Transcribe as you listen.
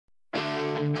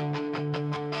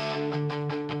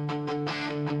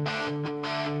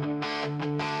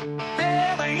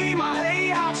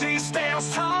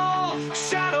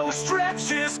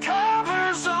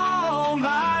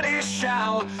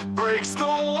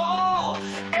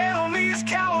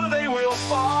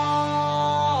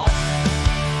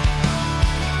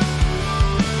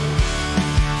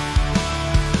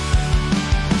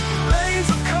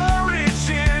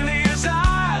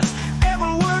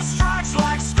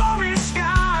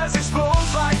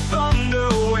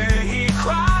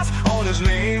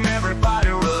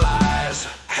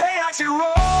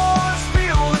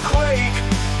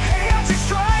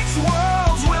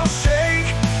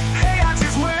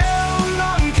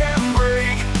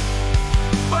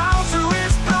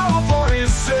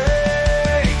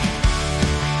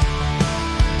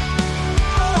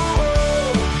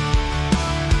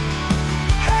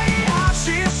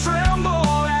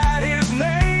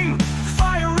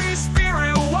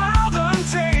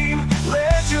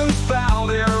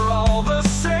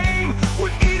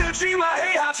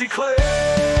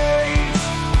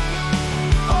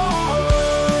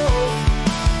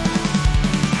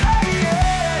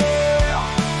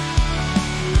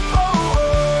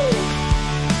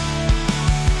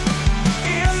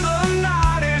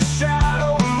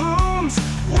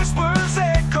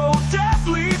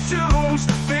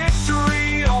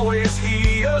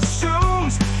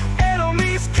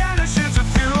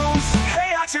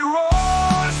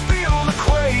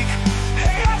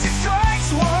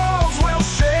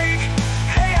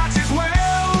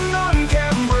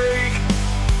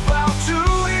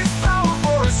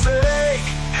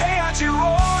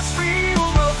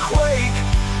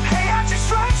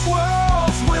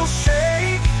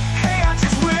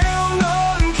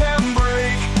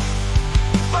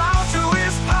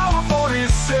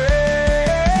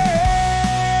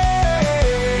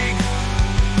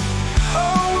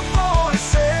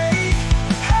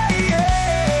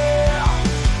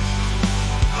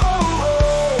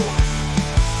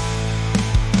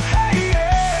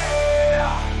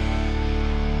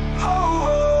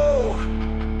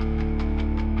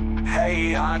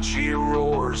Heihachi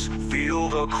roars, feel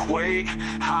the quake.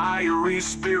 High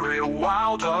spirit,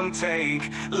 wild untake.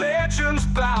 Legends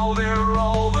bow, they're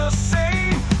all the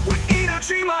same. With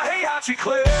Inajima, Heihachi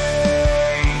claims.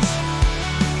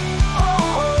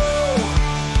 Oh,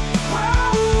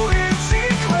 wow, it's a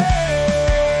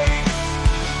claim.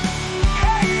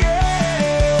 Hey,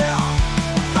 yeah.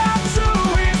 Bow to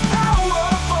his power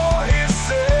for his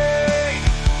sake.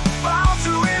 Bow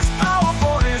to his power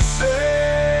for his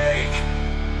sake.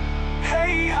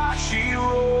 Heihachi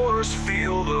roars,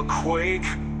 feel the quake.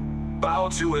 Bow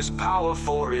to his power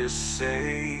for his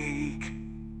sake.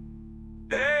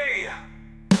 Hey.